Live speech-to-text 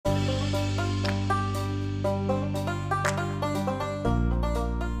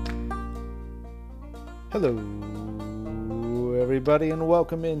Hello, everybody, and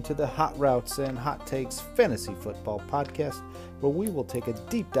welcome into the Hot Routes and Hot Takes Fantasy Football Podcast, where we will take a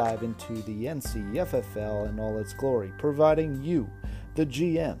deep dive into the NCFFL in all its glory, providing you, the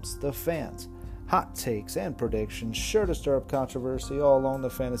GMs, the fans, hot takes and predictions sure to stir up controversy all along the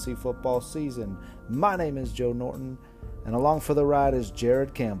fantasy football season. My name is Joe Norton, and along for the ride is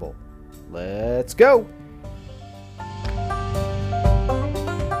Jared Campbell. Let's go!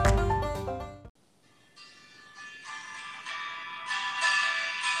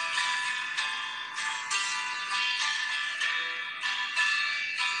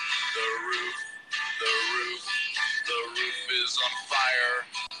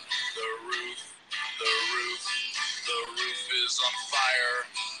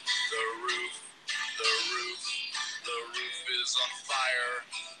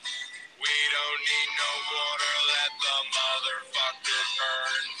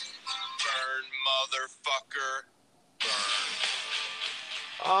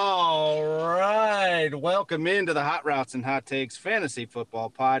 Welcome into the Hot Routes and Hot Takes Fantasy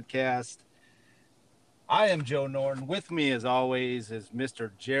Football Podcast. I am Joe Norton. With me, as always, is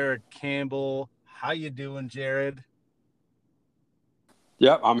Mr. Jared Campbell. How you doing, Jared?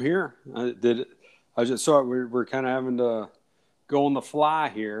 Yep, I'm here. I just saw we're kind of having to go on the fly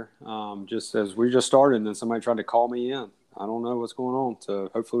here. Just as we just started, and then somebody tried to call me in. I don't know what's going on, so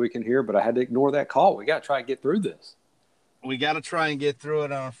hopefully we can hear. But I had to ignore that call. We got to try to get through this. We got to try and get through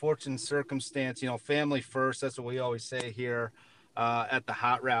it. An unfortunate circumstance, family first. That's what we always say here at the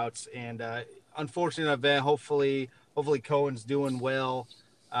Hot Routes. And unfortunate event. Hopefully Cohen's doing well.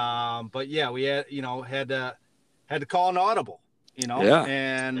 But yeah, we had to call an audible.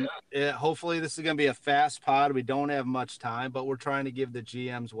 Hopefully this is going to be a fast pod. We don't have much time, but we're trying to give the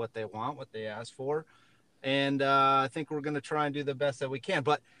GMs what they want, what they ask for, and I think we're going to try and do the best that we can.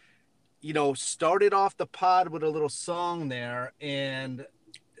 But started off the pod with a little song there, and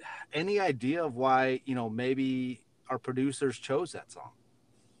any idea of why, maybe our producers chose that song?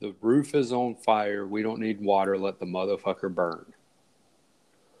 The roof is on fire. We don't need water. Let the motherfucker burn.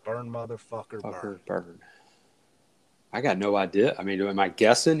 Burn, motherfucker, burn. I got no idea. I mean, am I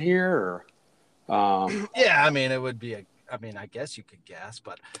guessing here? Or, yeah, I mean, it would be I guess you could guess,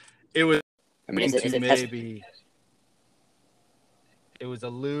 but it was. I mean, it was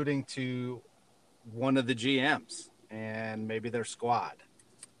alluding to one of the GMs and maybe their squad.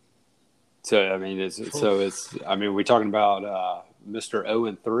 So I mean, we're talking about Mr.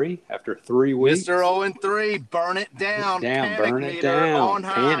 0-3 after 3 weeks. Mr. 0-3, burn it down. Burn it down.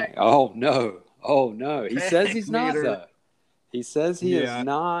 Panic. Oh no. He says he's not though. He says he is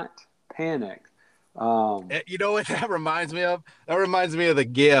not panicked. You know what that reminds me of? That reminds me of the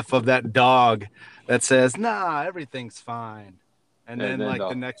GIF of that dog that says, "Nah, everything's fine." And then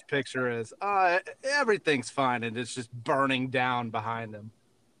the next picture is, everything's fine, and it's just burning down behind him.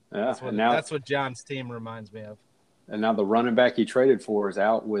 Yeah, that's what John's team reminds me of. And now the running back he traded for is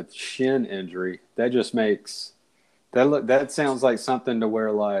out with shin injury. That just makes that sounds like something to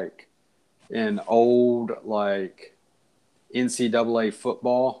where, like, in old, like, NCAA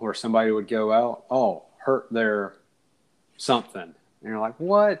football where somebody would go out, hurt their something. And you're like,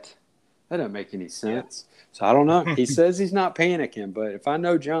 what? That doesn't make any sense. Yeah. So I don't know. He says he's not panicking, but if I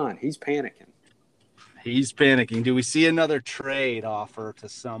know John, he's panicking. He's panicking. Do we see another trade offer to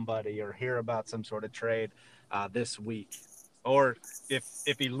somebody or hear about some sort of trade this week? Or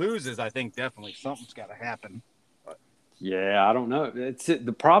if he loses, I think definitely something's got to happen. But. Yeah, I don't know.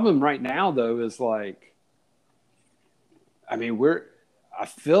 The problem right now, though, is like, I mean, I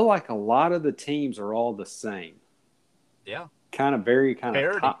feel like a lot of the teams are all the same. Yeah. Kind of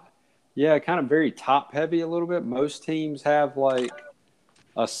top. Yeah, kind of very top heavy a little bit. Most teams have like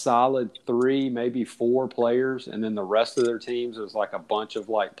a solid 3, maybe 4 players, and then the rest of their teams is like a bunch of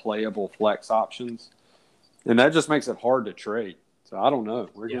like playable flex options, and that just makes it hard to trade. So I don't know.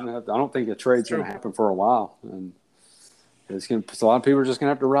 I don't think a trade's going to happen for a while, and a lot of people are just going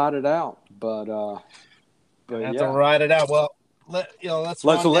to have to ride it out. But have to ride it out. Well, let's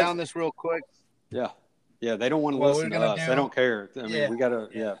run down this real quick. Yeah. Yeah, they don't want to listen to us. They don't care. I mean, we got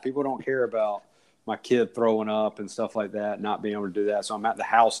to people don't care about my kid throwing up and stuff like that, not being able to do that. So I'm at the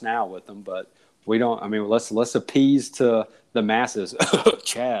house now with them, but we don't – I mean, let's appease to the masses,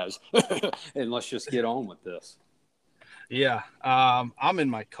 Chaz, and let's just get on with this. Yeah. I'm in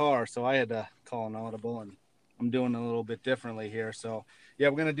my car, so I had to call an audible, and I'm doing a little bit differently here. So, yeah,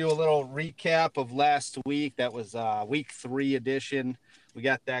 we're going to do a little recap of last week. That was week 3 edition. We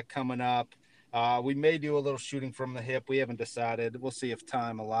got that coming up. We may do a little shooting from the hip. We haven't decided. We'll see if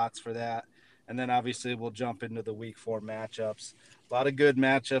time allots for that. And then obviously we'll jump into the week 4 matchups. A lot of good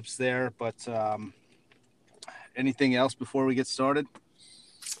matchups there, but anything else before we get started?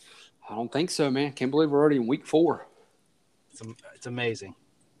 I don't think so, man. Can't believe we're already in week 4. It's amazing.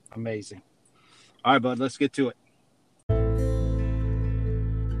 Amazing. All right, bud, let's get to it.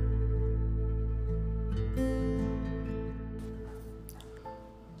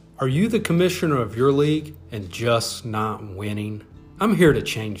 Are you the commissioner of your league and just not winning? I'm here to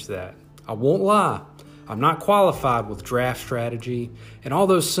change that. I won't lie. I'm not qualified with draft strategy, and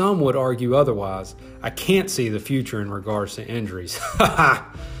although some would argue otherwise, I can't see the future in regards to injuries.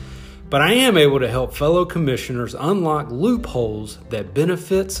 But I am able to help fellow commissioners unlock loopholes that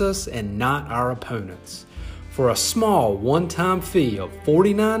benefits us and not our opponents. For a small one-time fee of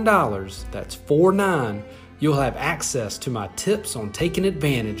 $49, that's $49, you'll have access to my tips on taking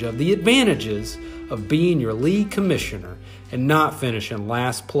advantage of the advantages of being your league commissioner and not finishing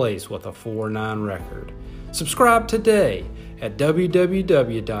last place with a 4-9 record. Subscribe today at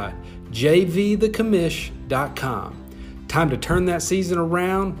www.jvthecommish.com. Time to turn that season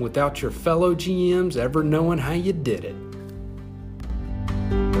around without your fellow GMs ever knowing how you did it.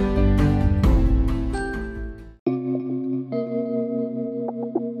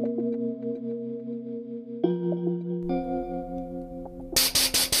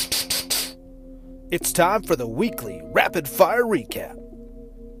 It's time for the weekly rapid fire recap.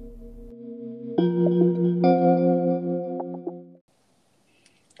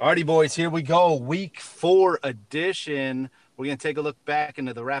 Alrighty, boys, here we go. Week 4 edition. We're going to take a look back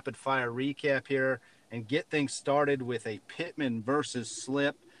into the rapid fire recap here and get things started with a Pittman versus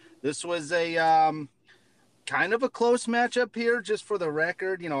Slip. This was a kind of a close matchup here, just for the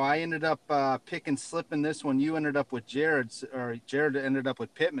record. You know, I ended up picking Slip in this one. You ended up with Jared ended up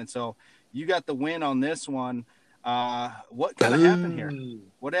with Pittman. So you got the win on this one. What kind of happened here?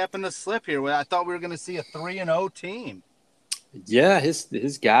 What happened to Slip here? Well, I thought we were going to see a 3-0 team. Yeah,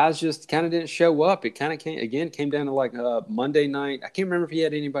 his guys just kind of didn't show up. It kind of came down to like Monday night. I can't remember if he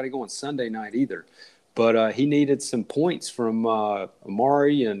had anybody going Sunday night either. But he needed some points from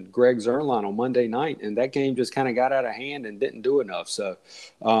Amari and Greg Zuerlein on Monday night, and that game just kind of got out of hand and didn't do enough. So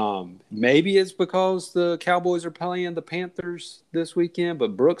maybe it's because the Cowboys are playing the Panthers this weekend,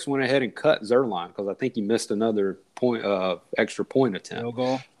 but Brooks went ahead and cut Zuerlein because I think he missed another extra point attempt. No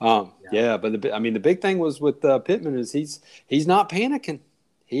goal. Yeah, but the big thing was with Pittman is he's not panicking.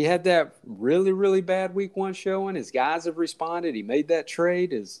 He had that really, really bad week 1 showing. His guys have responded. He made that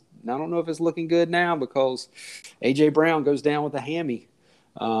trade. I don't know if it's looking good now because A.J. Brown goes down with a hammy.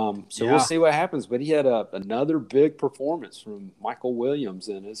 We'll see what happens. But he had another big performance from Michael Williams,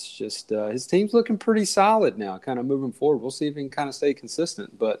 and it's just his team's looking pretty solid now, kind of moving forward. We'll see if he can kind of stay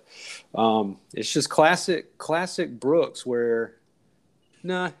consistent. But it's just classic Brooks where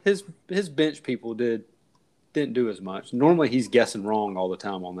his bench people didn't do as much. Normally he's guessing wrong all the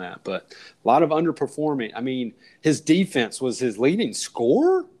time on that, but a lot of underperforming. I mean, his defense was his leading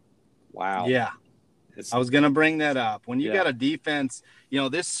scorer. Wow. Yeah. I was going to bring that up. When you got a defense,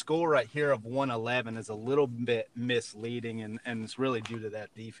 this score right here of 111 is a little bit misleading, and it's really due to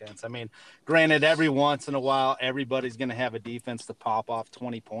that defense. I mean, granted, every once in a while, everybody's going to have a defense to pop off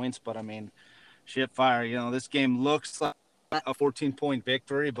 20 points, but I mean, shit fire, this game looks like a 14-point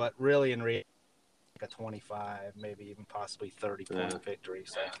victory, but really in reality, a 25, maybe even possibly 30-point victory.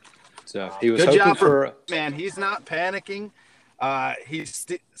 So he was good hoping job for man. He's not panicking. He's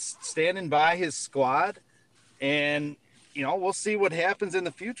standing by his squad, and we'll see what happens in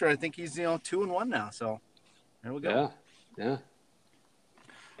the future. I think he's 2-1 now. So there we go. Yeah.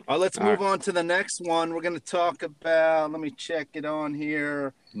 All right, let's move on to the next one. We're going to talk about. Let me check it on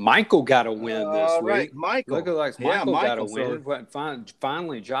here. Michael got a win this week. Right, Michael. Look like Michael got a win.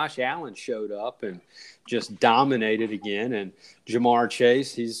 Finally, Josh Allen showed up and just dominated again. And Jamar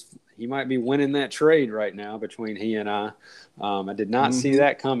Chase, he might be winning that trade right now between he and I. I did not see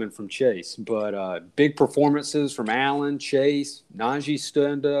that coming from Chase. But big performances from Allen, Chase, Najee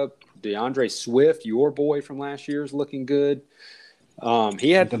stood up. DeAndre Swift, your boy from last year, is looking good. He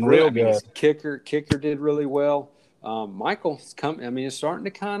had real good. Kicker did really well. Michael's is starting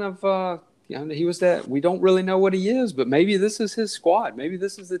to kind of he was that we don't really know what he is, but maybe this is his squad. Maybe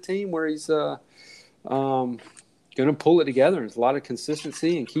this is the team where he's going to pull it together. There's a lot of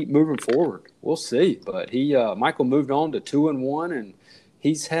consistency and keep moving forward. We'll see. But Michael moved on to 2-1, and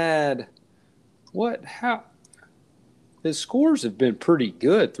he's had his scores have been pretty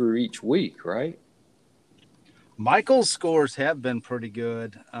good through each week, right? Michael's scores have been pretty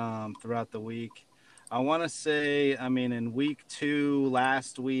good throughout the week. I want to say, in week 2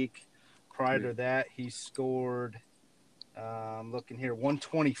 last week, prior to that, he scored, looking here,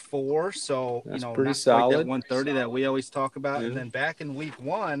 124. So, that's pretty solid. That 130 that we always talk about. Yeah. And then back in week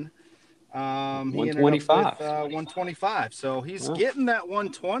 1, He ended up with 125. 125. So he's getting that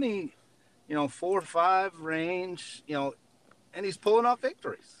 120, 4 or 5 range, and he's pulling off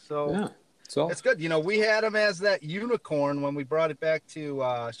victories. So it's good. We had him as that unicorn when we brought it back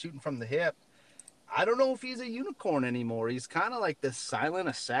to shooting from the hip. I don't know if he's a unicorn anymore. He's kind of like this silent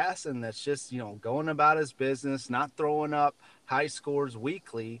assassin that's just, going about his business, not throwing up high scores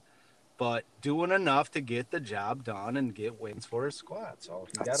weekly, but doing enough to get the job done and get wins for his squad. So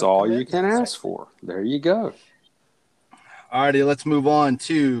that's all you can ask for. There you go. All righty, let's move on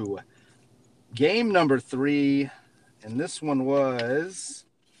to game number 3. And this one was,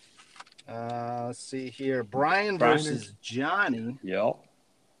 let's see here, Brian versus Johnny. Yep.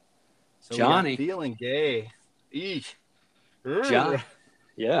 So Johnny feeling gay. Eesh.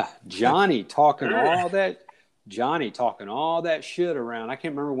 Johnny talking all that. Johnny talking all that shit around. I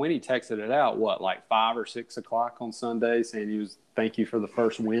can't remember when he texted it out. What, like 5 or 6 o'clock on Sunday, saying he was thank you for the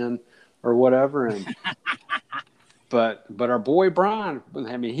first win or whatever. And but our boy Brian,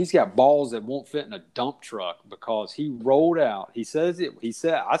 I mean, he's got balls that won't fit in a dump truck because he rolled out. He said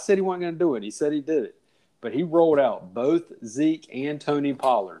I said he wasn't going to do it. He said he did it. But he rolled out both Zeke and Tony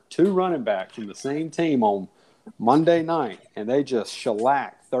Pollard, 2 running backs from the same team on Monday night, and they just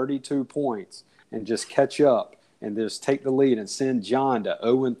shellacked 32 points and just catch up and just take the lead and send John to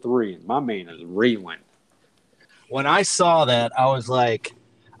 0-3. And my man is reeling. When I saw that, I was like,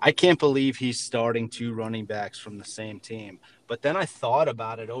 I can't believe he's starting 2 running backs from the same team. But then I thought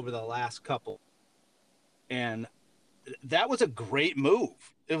about it over the last couple, and that was a great move.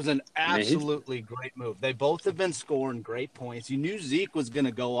 It was an absolutely great move. They both have been scoring great points. You knew Zeke was going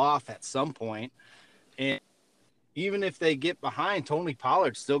to go off at some point. And even if they get behind, Tony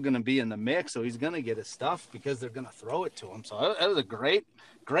Pollard's still going to be in the mix. So he's going to get his stuff because they're going to throw it to him. So that was a great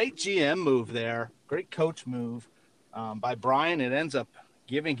GM move there. Great coach move by Brian. It ends up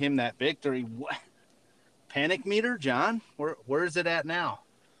giving him that victory. Panic meter, John? Where is it at now?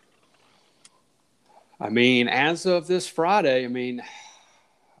 I mean, as of this Friday,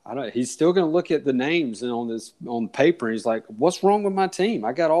 he's still going to look at the names and on paper. And he's like, what's wrong with my team?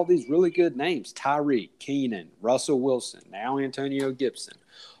 I got all these really good names. Tyreek, Keenan, Russell Wilson, now Antonio Gibson,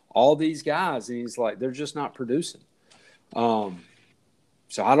 all these guys. And he's like, they're just not producing. So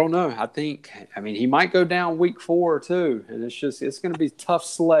I don't know. He might go down week 4 too. And it's going to be tough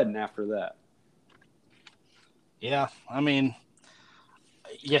sledding after that. Yeah.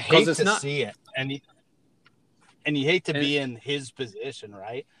 You hate to see it. And you hate to be in his position,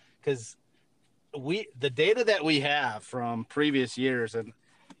 right? Because the data that we have from previous years, and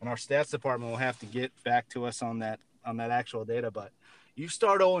our stats department will have to get back to us on that actual data. But you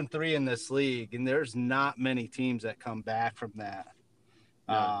start 0-3 in this league, and there's not many teams that come back from that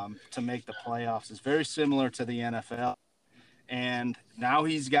to make the playoffs. It's very similar to the NFL. And now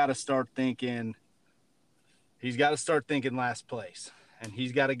he's got to start thinking last place, and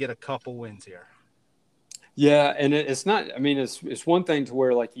he's got to get a couple wins here. Yeah, and it's not. It's one thing to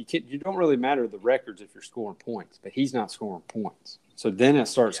where like you don't really matter the records if you're scoring points, but he's not scoring points. So then it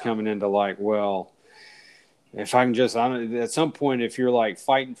starts coming into like, well, if I can just, at some point, if you're like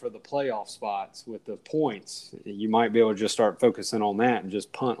fighting for the playoff spots with the points, you might be able to just start focusing on that and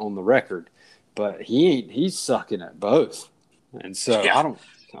just punt on the record. But he's sucking at both, and so I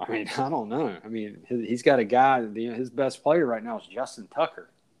don't know. He's got a guy. His best player right now is Justin Tucker.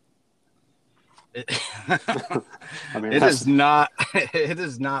 It is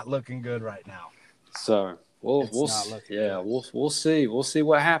not looking good right now. So we'll see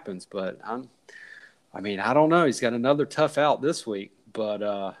what happens. But I don't know. He's got another tough out this week, but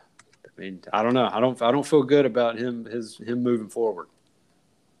I don't know. I don't feel good about him moving forward.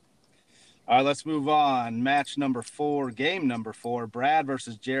 All right, let's move on. Match number 4, game number 4, Brad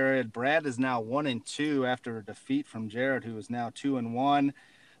versus Jared. Brad is now 1-2 after a defeat from Jared, who is now 2-1.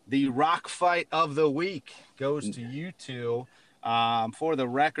 The rock fight of the week goes to you two. For the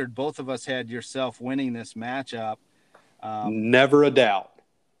record, both of us had yourself winning this matchup. Never a doubt.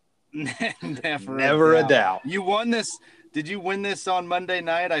 Never a doubt. You won this. Did you win this on Monday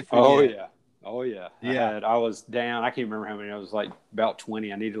night? I forget. Oh, yeah. I was down. I can't remember how many. I was like about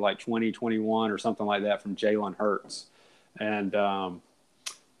 20. I needed like 20, 21 or something like that from Jalen Hurts. And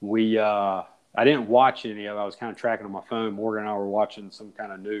I didn't watch any of it. I was kind of tracking on my phone. Morgan and I were watching some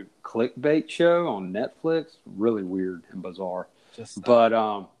kind of new clickbait show on Netflix. Really weird and bizarre. But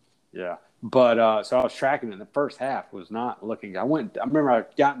so I was tracking it. The first half was not looking. I remember I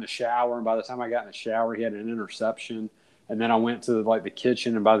got in the shower, and by the time I got in the shower, he had an interception. And then I went to the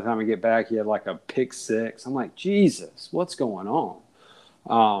kitchen, and by the time I get back, he had like a pick 6. I'm like, Jesus, what's going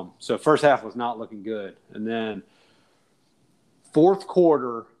on? So first half was not looking good. And then fourth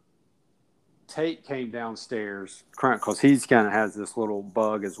quarter, Tate came downstairs because he's kind of has this little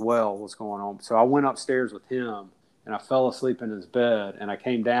bug as well. What's going on? So I went upstairs with him, and I fell asleep in his bed. And I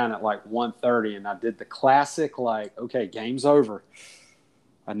came down at like 1:30, and I did the classic, like, okay, game's over.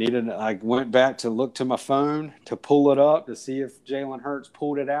 I went back to look to my phone to pull it up to see if Jalen Hurts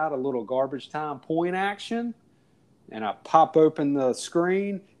pulled it out, a little garbage time point action. And I pop open the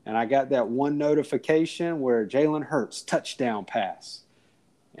screen, and I got that one notification where Jalen Hurts touchdown pass.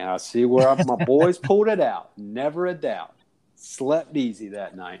 And I see where my boys pulled it out. Never a doubt. Slept easy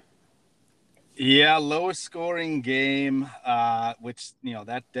that night. Yeah, lowest scoring game, which,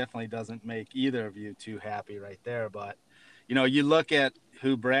 that definitely doesn't make either of you too happy right there. But, you look at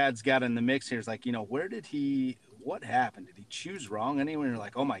who Brad's got in the mix here. It's like, what happened? Did he choose wrong? And you're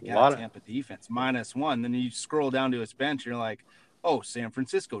like, oh, my God, Tampa defense, -1. Then you scroll down to his bench, and you're like, oh, San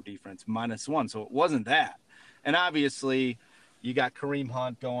Francisco defense, -1. So it wasn't that. And obviously – you got Kareem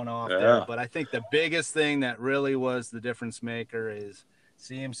Hunt going off there. But I think the biggest thing that really was the difference maker is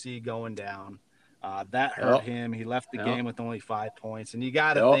CMC going down. That hurt him. He left the game with only 5 points. And you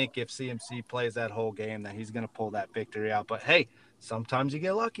got to think if CMC plays that whole game, that he's going to pull that victory out. But, hey, sometimes you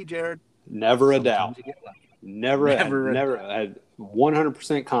get lucky, Jared. Never a doubt. Never. I had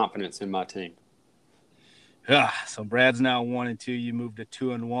 100% confidence in my team. So Brad's now 1-2. You moved to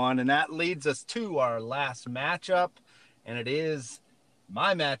 2-1. And that leads us to our last matchup. And it is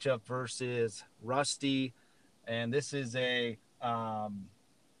my matchup versus Rusty. And this is a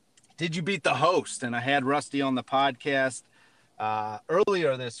Did You Beat the Host? And I had Rusty on the podcast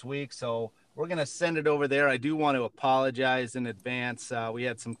earlier this week, so we're going to send it over there. I do want to apologize in advance. We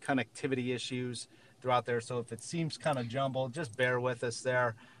had some connectivity issues throughout there, so if it seems kind of jumbled, just bear with us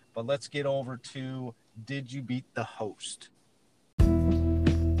there. But let's get over to Did You Beat the Host?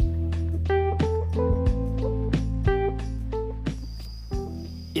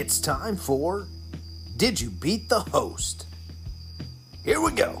 It's time for Did You Beat the Host? Here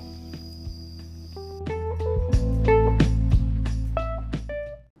we go.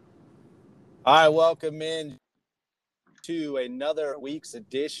 All right, welcome in to another week's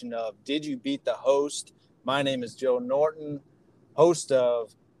edition of Did You Beat the Host? My name is Joe Norton, host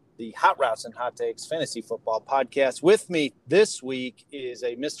of the Hot Routes and Hot Takes Fantasy Football Podcast. With me this week is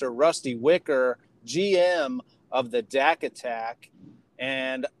a Mr. Rusty Wicker, GM of the Dak Attack.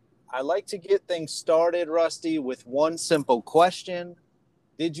 And I like to get things started, Rusty, with one simple question.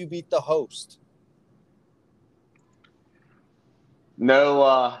 Did you beat the host?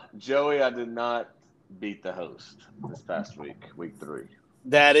 No, Joey, I did not beat the host this past week, week 3.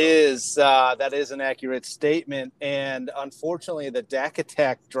 That is an accurate statement. And unfortunately, the Dak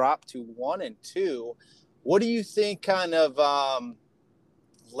Attack dropped to 1-2. What do you think kind of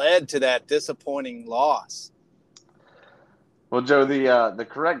led to that disappointing loss? Well, Joe, the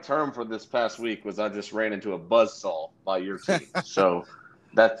correct term for this past week was I just ran into a buzzsaw by your team. So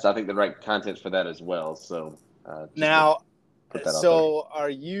that's, I think, the right content for that as well. So now, put that so are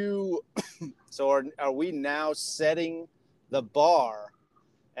you? So are we now setting the bar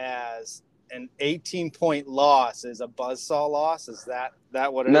as an 18-point loss is a buzzsaw loss? Is that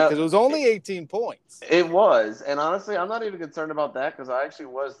what it is? Because it was only 18 points. It was. And honestly, I'm not even concerned about that because I actually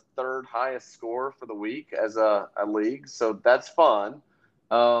was third highest score for the week as a league. So that's fun.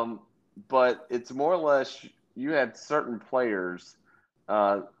 But it's more or less you had certain players,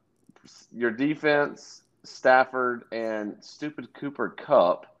 your defense, Stafford, and stupid Cooper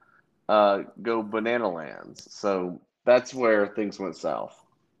Kupp go banana lands. So that's where things went south.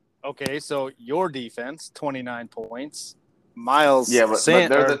 Okay, so your defense, 29 points. Miles, yeah, but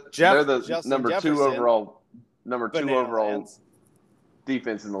they're the Justin number Jefferson, 2 overall lands.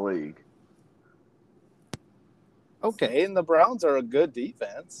 defense in the league. Okay, and the Browns are a good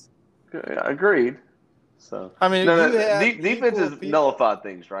defense. Agreed. So I mean, defenses nullified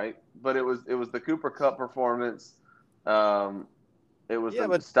things, right? But it was the Cooper Kupp performance. It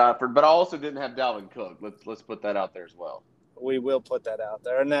was Stafford, but I also didn't have Dalvin Cook. Let's put that out there as well. We will put that out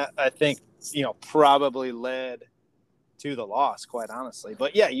there, and that I think probably led to the loss, quite honestly.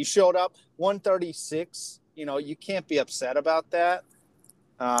 But yeah, you showed up 136. You can't be upset about that.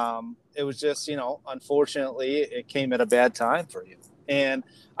 It was just unfortunately it came at a bad time for you. And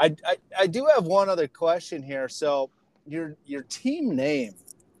I do have one other question here. So your team name,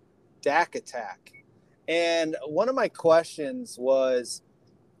 Dak Attack, and one of my questions was,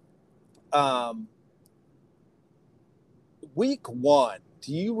 week 1,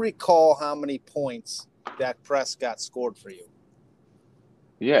 do you recall how many points Dak Prescott scored for you?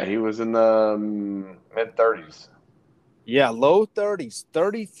 Yeah, he was in the mid-30s. Yeah, low 30s,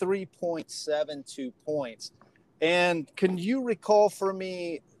 33.72 points. And can you recall for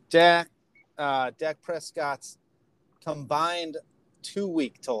me, Dak, Dak Prescott's combined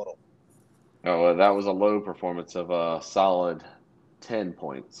 2-week total? Oh, well, that was a low performance of a solid 10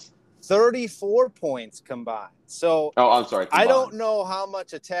 points. 34 points combined. So Oh, I'm sorry. I combined. don't know how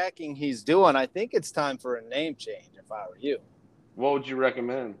much attacking he's doing. I think it's time for a name change if I were you. What would you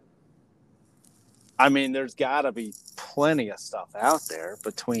recommend? I mean, there's got to be plenty of stuff out there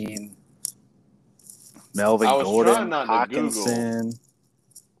between Melvin I was Gordon, trying not to Hawkinson.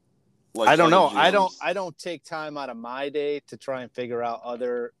 Like I don't know. other I don't take time out of my day to try and figure out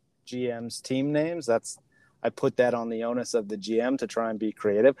other GM's team names. I put that on the onus of the GM to try and be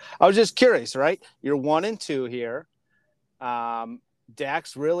creative. I was just curious, right? You're 1-2 here.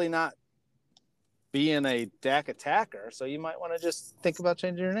 Dak's really not being a Dak attacker, so you might want to just think about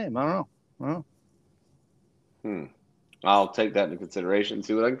changing your name. I don't know. I'll take that into consideration and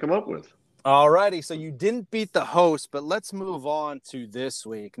see what I can come up with. All righty. So you didn't beat the host, but let's move on to this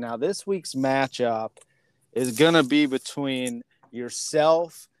week. Now, this week's matchup is going to be between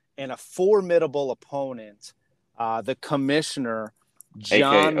yourself and a formidable opponent, the commissioner,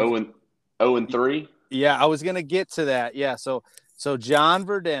 John. AK 0-3? Yeah, I was going to get to that. Yeah, so John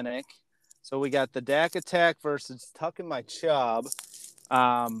Verdenick. So we got the Dak attack versus Tucking My Chubb.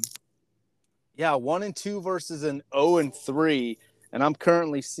 1-2 versus an 0-3. And I'm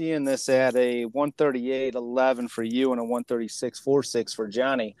currently seeing this at a 138.11 for you and a 136.46 for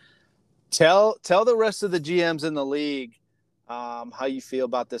Johnny. Tell the rest of the GMs in the league how you feel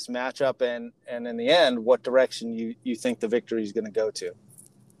about this matchup and in the end, what direction you think the victory is going to go to.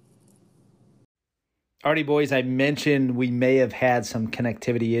 Alrighty, boys, I mentioned we may have had some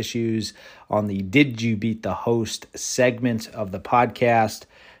connectivity issues on the Did You Beat the Host segment of the podcast.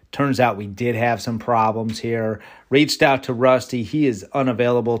 Turns out we did have some problems here. Reached out to Rusty. He is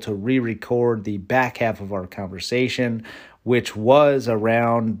unavailable to re-record the back half of our conversation, which was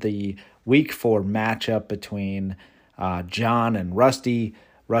around the week 4 matchup between John and Rusty.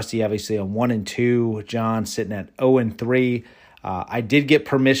 Rusty obviously on 1-2. John sitting at 0-3. I did get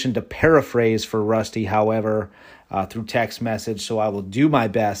permission to paraphrase for Rusty, however, through text message, so I will do my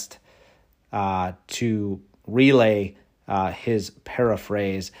best to relay his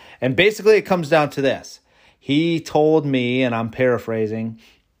paraphrase. And basically it comes down to this. He told me, and I'm paraphrasing,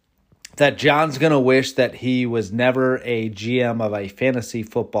 that John's going to wish that he was never a GM of a fantasy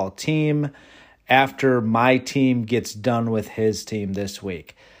football team after my team gets done with his team this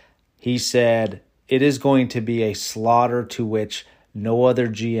week. He said it is going to be a slaughter to which no other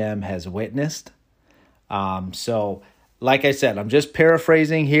GM has witnessed. So, like I said, I'm just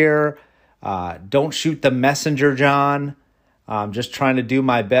paraphrasing here. Don't shoot the messenger, John. I'm just trying to do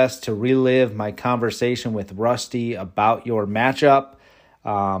my best to relive my conversation with Rusty about your matchup.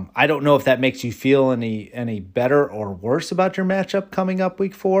 I don't know if that makes you feel any better or worse about your matchup coming up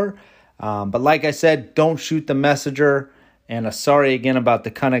week 4. But like I said, don't shoot the messenger. And sorry again about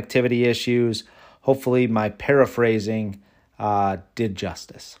the connectivity issues. Hopefully my paraphrasing did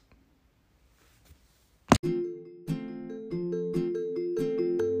justice.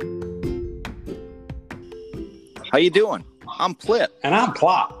 How you doing? I'm Plip. And I'm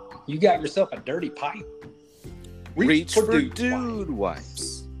Plop. You got yourself a dirty pipe. Reach for Dude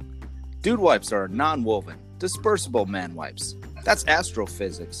Wipes. Dude Wipes are non-woven, dispersible man wipes. That's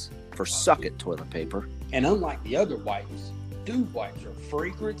astrophysics for suck-it toilet paper. And unlike the other wipes, Dude Wipes are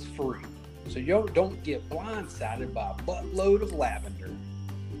fragrance-free, so you don't get blindsided by a buttload of lavender.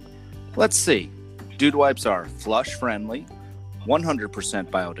 Let's see. Dude Wipes are flush-friendly, 100%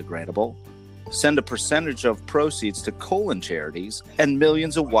 biodegradable, send a percentage of proceeds to colon charities, and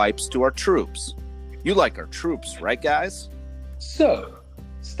millions of wipes to our troops. You like our troops, right, guys? So,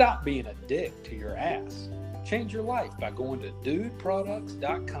 stop being a dick to your ass. Change your life by going to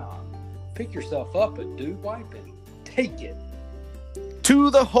dudeproducts.com. Pick yourself up a Dude Wipe and take it to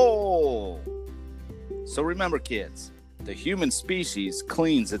the hole. So remember, kids, the human species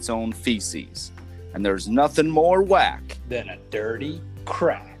cleans its own feces, and there's nothing more whack than a dirty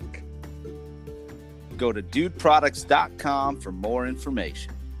crack. Go to dudeproducts.com for more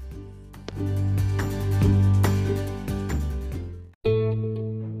information.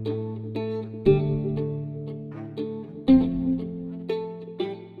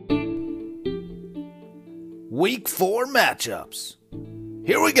 Week 4 matchups.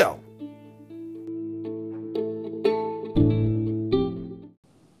 Here we go.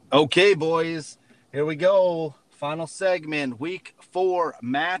 Okay, boys, here we go. Final segment, week 4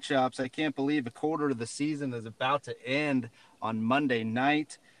 matchups. I can't believe a quarter of the season is about to end on Monday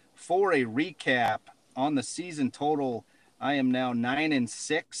night. For a recap on the season total, I am now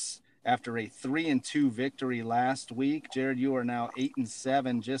 9-6. after a 3-2 victory last week. Jared, you are now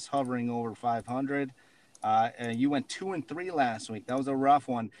 8-7, just hovering over 500. And you went 2-3 last week. That was a rough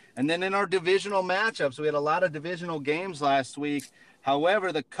one. And then in our divisional matchups, we had a lot of divisional games last week.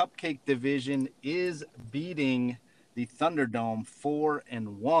 However, the Cupcake division is beating the Thunderdome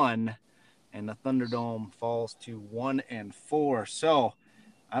 4-1, and the Thunderdome falls to 1-4. So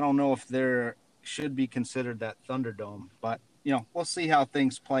I don't know if there should be considered that Thunderdome, but we'll see how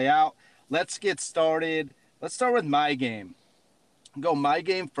things play out. Let's get started. Let's start with my game. Go my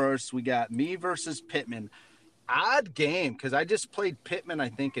game first. We got me versus Pittman. Odd game because I just played Pittman, I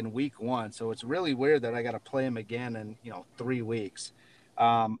think, in week 1. So it's really weird that I got to play him again in 3 weeks.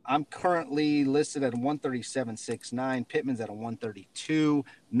 I'm currently listed at 137.69. Pittman's at a 132.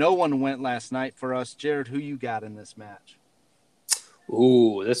 No one went last night for us. Jared, who you got in this match?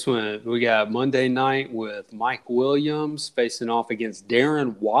 Ooh, this one we got Monday night with Mike Williams facing off against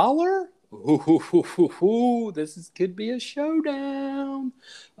Darren Waller. Ooh, could be a showdown.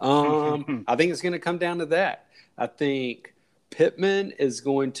 I think it's going to come down to that. I think Pittman is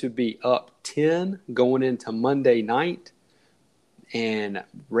going to be up 10 going into Monday night, and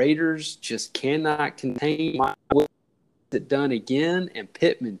Raiders just cannot contain Mike Williams. It done again, and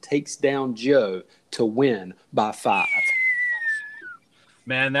Pittman takes down Joe to win by 5.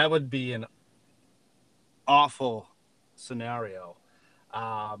 Man, that would be an awful scenario.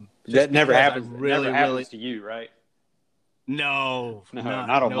 That never happens. Never happens to you, right? No,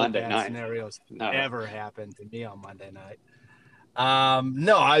 not on Monday night. Scenarios ever happen to me on Monday night.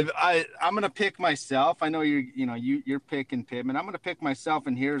 No, I'm gonna pick myself. I know you're picking Pittman. I'm gonna pick myself,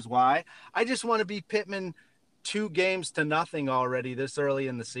 and here's why. I just want to be Pittman 2-0 already this early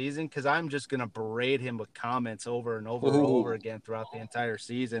in the season, because I'm just going to berate him with comments over and over and over again throughout the entire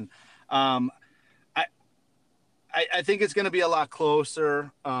season. I think it's going to be a lot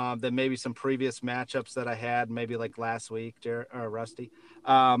closer than maybe some previous matchups that I had, maybe like last week, Rusty.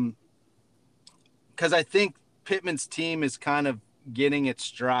 Because I think Pittman's team is kind of getting its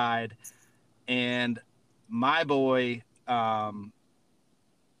stride, and my boy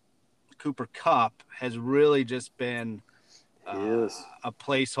Cooper Kupp has really just been a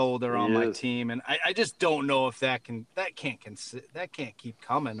placeholder on my team, and I just don't know if that can't keep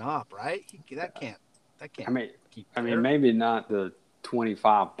coming up, right? That can't. I mean, maybe not the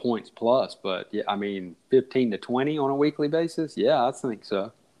 25 points plus, but yeah, I mean, 15 to 20 on a weekly basis. Yeah, I think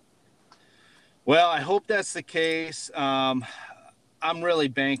so. Well, I hope that's the case. I'm really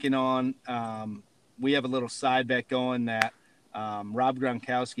banking on. We have a little side bet going that Rob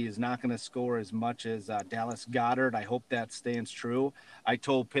Gronkowski is not going to score as much as Dallas Goedert. I hope that stands true. I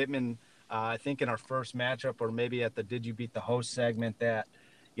told Pittman, I think in our first matchup, or maybe at the Did You Beat the Host segment, that,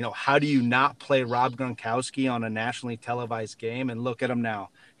 how do you not play Rob Gronkowski on a nationally televised game? And look at him now.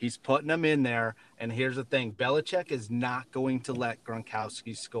 He's putting him in there. And here's the thing. Belichick is not going to let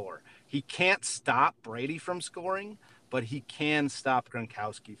Gronkowski score. He can't stop Brady from scoring, but he can stop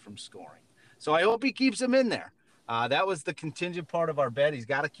Gronkowski from scoring. So I hope he keeps him in there. That was the contingent part of our bet. He's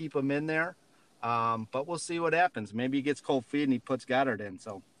got to keep him in there. But we'll see what happens. Maybe he gets cold feet and he puts Goddard in.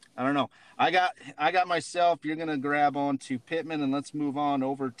 So I don't know. I got myself. You're going to grab on to Pittman, and let's move on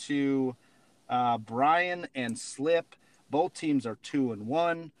over to Brian and Slip. Both teams are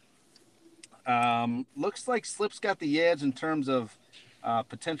 2-1. Looks like Slip's got the edge in terms of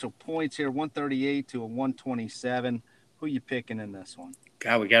potential points here, 138 to a 127. Who you picking in this one?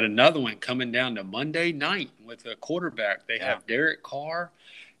 God, we got another one coming down to Monday night with a quarterback. They have Derek Carr.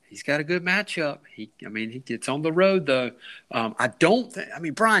 He's got a good matchup. He gets on the road, though.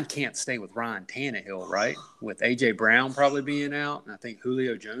 Brian can't stay with Ryan Tannehill, right? With A.J. Brown probably being out, and I think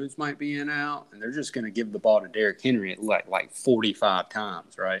Julio Jones might be out, and they're just going to give the ball to Derrick Henry at like 45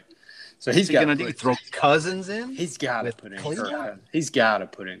 times, right? So he's got to throw Cousins in. He's got to put in Kirk Cousins. He's got to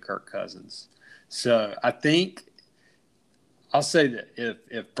put in Kirk Cousins. So I think I'll say that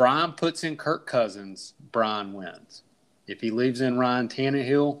if Brian puts in Kirk Cousins, Brian wins. If he leaves in Ryan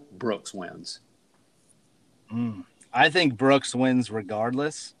Tannehill, Brooks wins. I think Brooks wins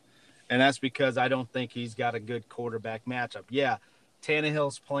regardless, and that's because I don't think he's got a good quarterback matchup. Yeah,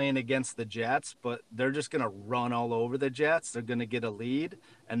 Tannehill's playing against the Jets, but they're just going to run all over the Jets. They're going to get a lead,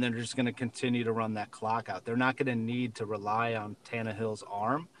 and they're just going to continue to run that clock out. They're not going to need to rely on Tannehill's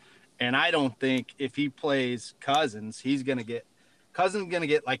arm, and I don't think if he plays Cousins, he's going to get – Cousins going to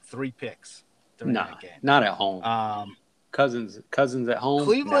get like 3 picks during that game. Not at home. Cousins at home.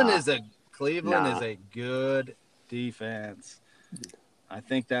 Cleveland is a good defense. I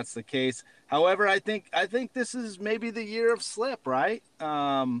think that's the case. However, I think this is maybe the year of Slip, right?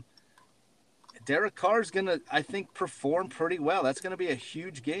 Derek Carr's going to, I think, perform pretty well. That's going to be a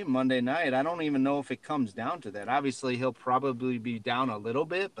huge game Monday night. I don't even know if it comes down to that. Obviously, he'll probably be down a little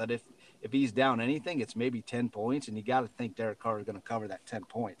bit, but if he's down anything, it's maybe 10 points, and you got to think Derek Carr is going to cover that 10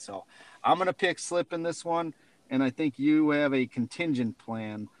 points. So I'm going to pick Slip in this one, and I think you have a contingent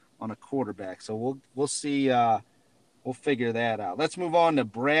plan on a quarterback. So we'll see. We'll figure that out. Let's move on to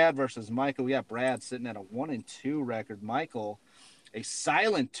Brad versus Michael. We got Brad sitting at a 1-2 record. Michael, a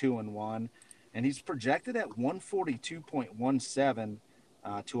silent 2-1. And he's projected at 142.17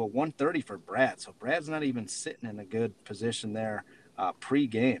 to a 130 for Brad. So Brad's not even sitting in a good position there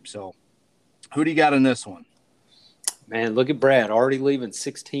pre-game. So who do you got in this one? Man, look at Brad already leaving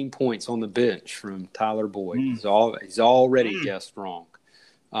 16 points on the bench from Tyler Boyd. He's already guessed wrong.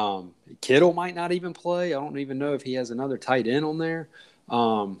 Kittle might not even play. I don't even know if he has another tight end on there.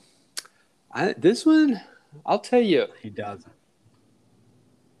 This one, I'll tell you. He doesn't.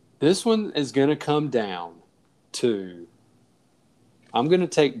 This one is going to come down to I'm going to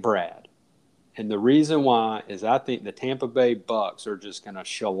take Brad. And the reason why is I think the Tampa Bay Bucks are just going to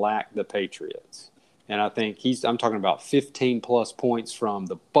shellac the Patriots. And I think I'm talking about 15-plus points from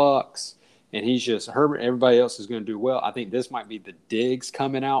the Bucks. And he's just Herbert. Everybody else is going to do well. I think this might be the Diggs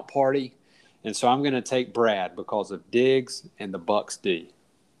coming out party. And so I'm going to take Brad because of Diggs and the Bucks D.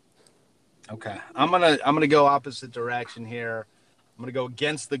 Okay. I'm gonna go opposite direction here. I'm going to go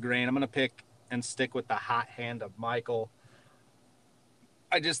against the grain. I'm going to pick and stick with the hot hand of Michael.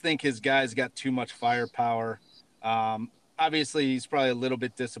 I just think his guy's got too much firepower. Obviously, he's probably a little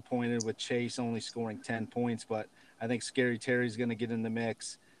bit disappointed with Chase only scoring 10 points, but I think Scary Terry's going to get in the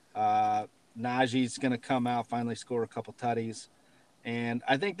mix. Najee's going to come out, finally score a couple tutties. And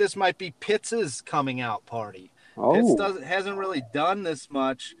I think this might be Pitts' coming out party. Oh. Pitts hasn't really done this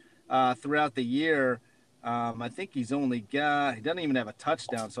much throughout the year. I think he doesn't even have a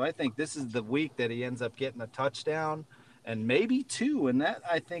touchdown. So I think this is the week that he ends up getting a touchdown and maybe two. And that,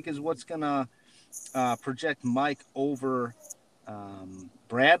 I think, is what's going to project Mike over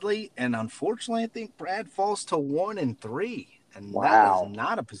Bradley. And unfortunately, I think Brad falls to 1-3. And that is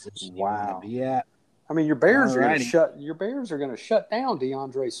not a position you want to be at. I mean, your Bears are going to shut down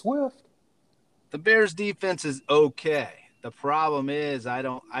DeAndre Swift. The Bears defense is okay. The problem is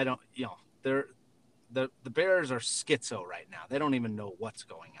the Bears are schizo right now. They don't even know what's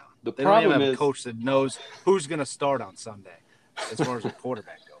going on. They don't even have a coach that knows who's going to start on Sunday as far as the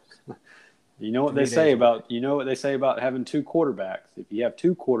quarterback goes. You know what they say about having two quarterbacks. If you have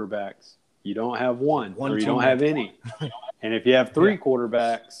two quarterbacks, you don't have one or you don't have any. And if you have three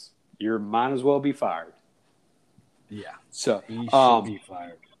quarterbacks, you might as well be fired. Yeah. So he should be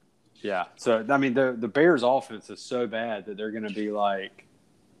fired. Yeah. So I mean, the Bears' offense is so bad that they're going to be like.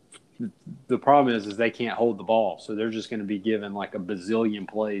 The problem is they can't hold the ball, so they're just going to be giving like a bazillion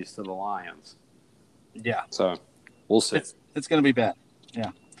plays to the Lions. Yeah. So we'll see. It's going to be bad. Yeah.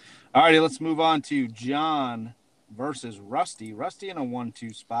 All righty, let's move on to John versus Rusty. Rusty in a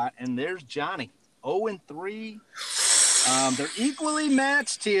 1-2 spot, and there's Johnny, 0-3. They're equally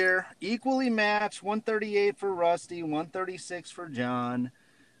matched here. Equally matched. 138 for Rusty, 136 for John.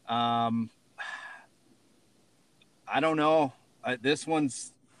 I don't know. This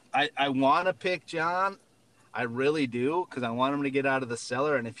one's. I want to pick John. I really do, because I want him to get out of the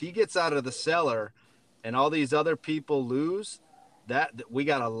cellar. And if he gets out of the cellar and all these other people lose, that we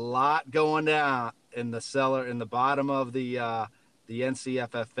got a lot going down in the cellar, in the bottom of the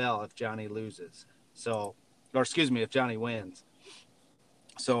NCFFL if Johnny loses. So, or excuse me, if Johnny wins.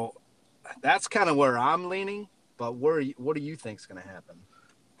 So that's kind of where I'm leaning. But what do you think is going to happen?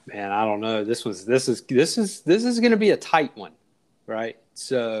 Man, I don't know. This is going to be a tight one, right?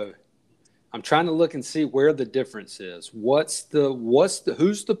 So I'm trying to look and see where the difference is. Who's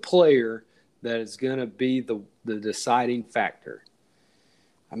the player that is going to be the deciding factor?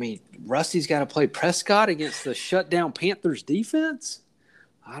 I mean, Rusty's got to play Prescott against the shutdown Panthers defense.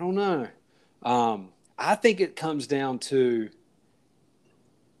 I don't know. I think it comes down to,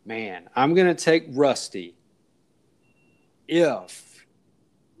 man, I'm going to take Rusty if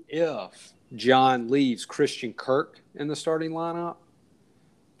John leaves Christian Kirk in the starting lineup.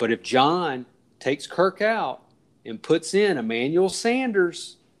 But if John takes Kirk out and puts in Emmanuel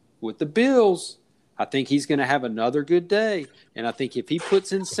Sanders with the Bills, I think he's going to have another good day. And I think if he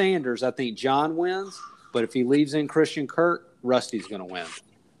puts in Sanders, I think John wins. But if he leaves in Christian Kirk, Rusty's going to win.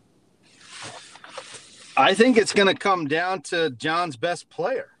 I think it's going to come down to John's best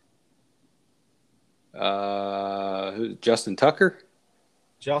player. Justin Tucker?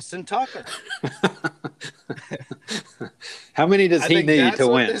 Justin Tucker. How many does he need to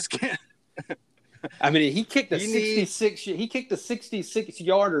win? I mean, he kicked a 66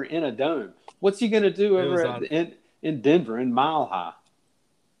 yarder in a dome. What's he going to do It was over in Denver in Mile High?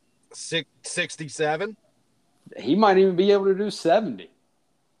 67. He might even be able to do 70.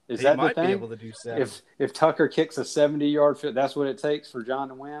 Is He that might the be thing? able to do 70. If Tucker kicks a 70-yard field, that's what it takes for John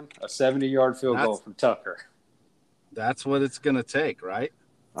to win? A 70-yard field goal from Tucker. That's what it's going to take, right?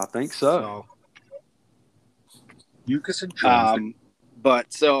 I think so. Mucus and Jones.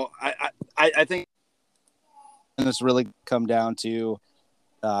 But so I think this really come down to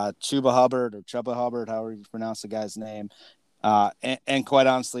Chuba Hubbard or Chuba Hubbard, however you pronounce the guy's name. And quite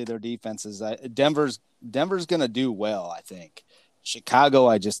honestly, their defenses. Denver's going to do well, I think. Chicago,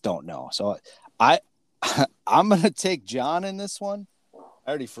 I just don't know. So I'm going to take John in this one. I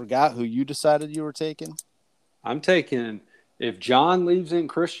already forgot who you decided you were taking. I'm taking, if John leaves in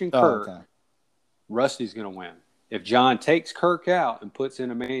Christian Kirk, Rusty's going to win. If John takes Kirk out and puts in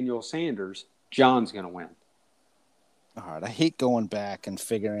Emmanuel Sanders, John's going to win. All right. I hate going back and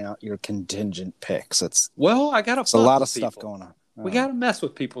figuring out your contingent picks. It's a lot of stuff going on. We got to mess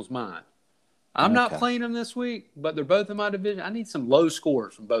with people's mind. I'm not playing them this week, but they're both in my division. I need some low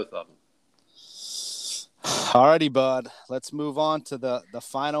scores from both of them. All righty, bud. Let's move on to the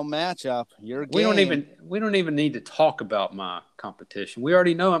final matchup. Your game. We don't even need to talk about my competition. We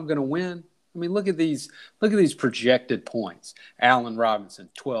already know I'm going to win. I mean, look at these projected points. Allen Robinson,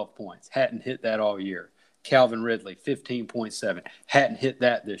 12 points. Hadn't hit that all year. Calvin Ridley, 15.7. Hadn't hit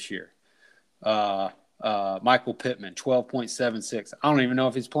that this year. Michael Pittman, 12.76. I don't even know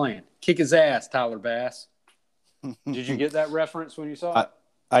if he's playing. Kick his ass, Tyler Bass. Did you get that reference when you saw it?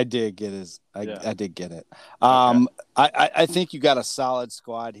 I did get I did get it. I think you got a solid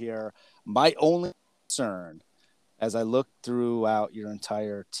squad here. My only concern, as I look throughout your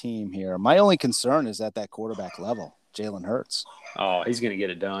entire team here, my only concern is at that quarterback level, Jalen Hurts. Oh, he's going to get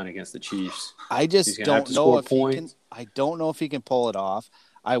it done against the Chiefs. I just don't know if he can. I don't know if he can pull it off.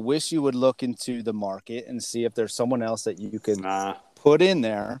 I wish you would look into the market and see if there's someone else that you can put in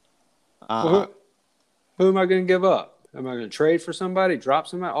there. Who am I going to give up? Am I going to trade for somebody? Drop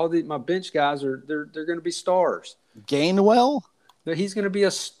somebody? My bench guys they're going to be stars. Gainwell? He's going to be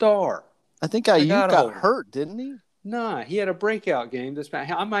a star. I think Ayuk got hurt, didn't he? Nah, he had a breakout game this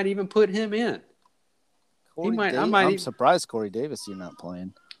past. I might even put him in. I'm surprised Corey Davis you're not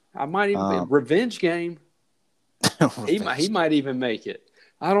playing. I might even revenge game. He might even make it.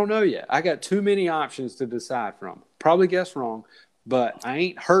 I don't know yet. I got too many options to decide from. Probably guess wrong, but I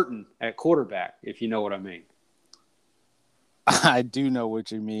ain't hurting at quarterback, if you know what I mean. I do know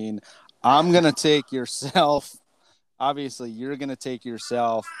what you mean. I'm going to take yourself. Obviously, you're going to take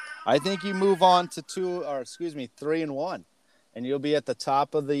yourself. I think you move on to 3-1, and you'll be at the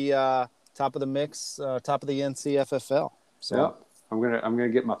top of the mix, top of the NCFFL. So yep. I'm gonna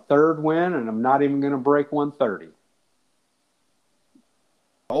get my third win, and I'm not even going to break 130.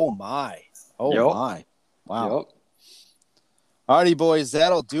 Oh my! My! Wow! Yep. Alrighty, boys,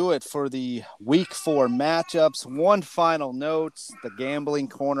 that'll do it for the Week 4 matchups. One final note: the gambling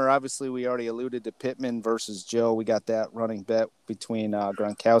corner. Obviously, we already alluded to Pittman versus Joe. We got that running bet between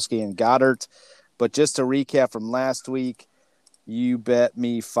Gronkowski and Goddard. But just to recap from last week, you bet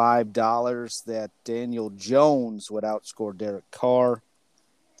me $5 that Daniel Jones would outscore Derek Carr.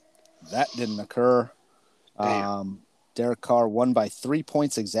 That didn't occur. Derek Carr won by 3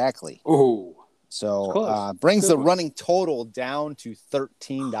 points exactly. Ooh. So brings the running total down to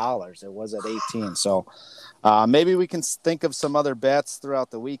 $13. It was at 18. So maybe we can think of some other bets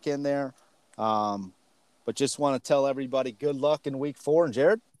throughout the weekend there. But just want to tell everybody good luck in Week 4. And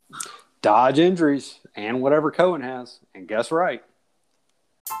Jared? Dodge injuries and whatever Cohen has. And guess right.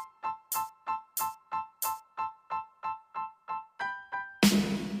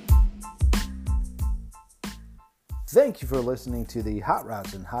 Thank you for listening to the Hot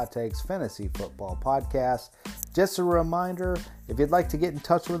Routes and Hot Takes Fantasy Football Podcast. Just a reminder, if you'd like to get in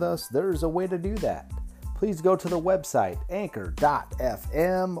touch with us, there's a way to do that. Please go to the website,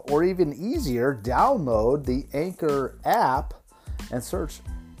 anchor.fm, or even easier, download the Anchor app and search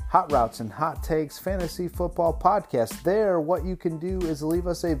Hot Routes and Hot Takes Fantasy Football Podcast. There, what you can do is leave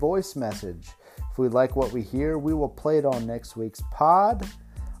us a voice message. If we like what we hear, we will play it on next week's pod.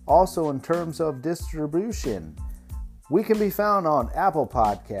 Also, in terms of distribution, we can be found on Apple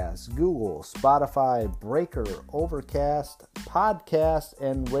Podcasts, Google, Spotify, Breaker, Overcast, Podcast,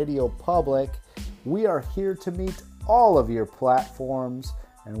 and Radio Public. We are here to meet all of your platforms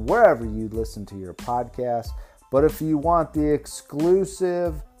and wherever you listen to your podcast. But if you want the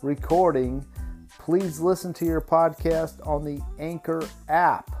exclusive recording, please listen to your podcast on the Anchor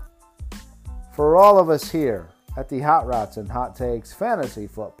app. For all of us here at the Hot Routes and Hot Takes Fantasy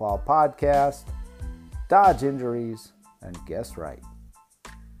Football Podcast, dodge injuries and guess right.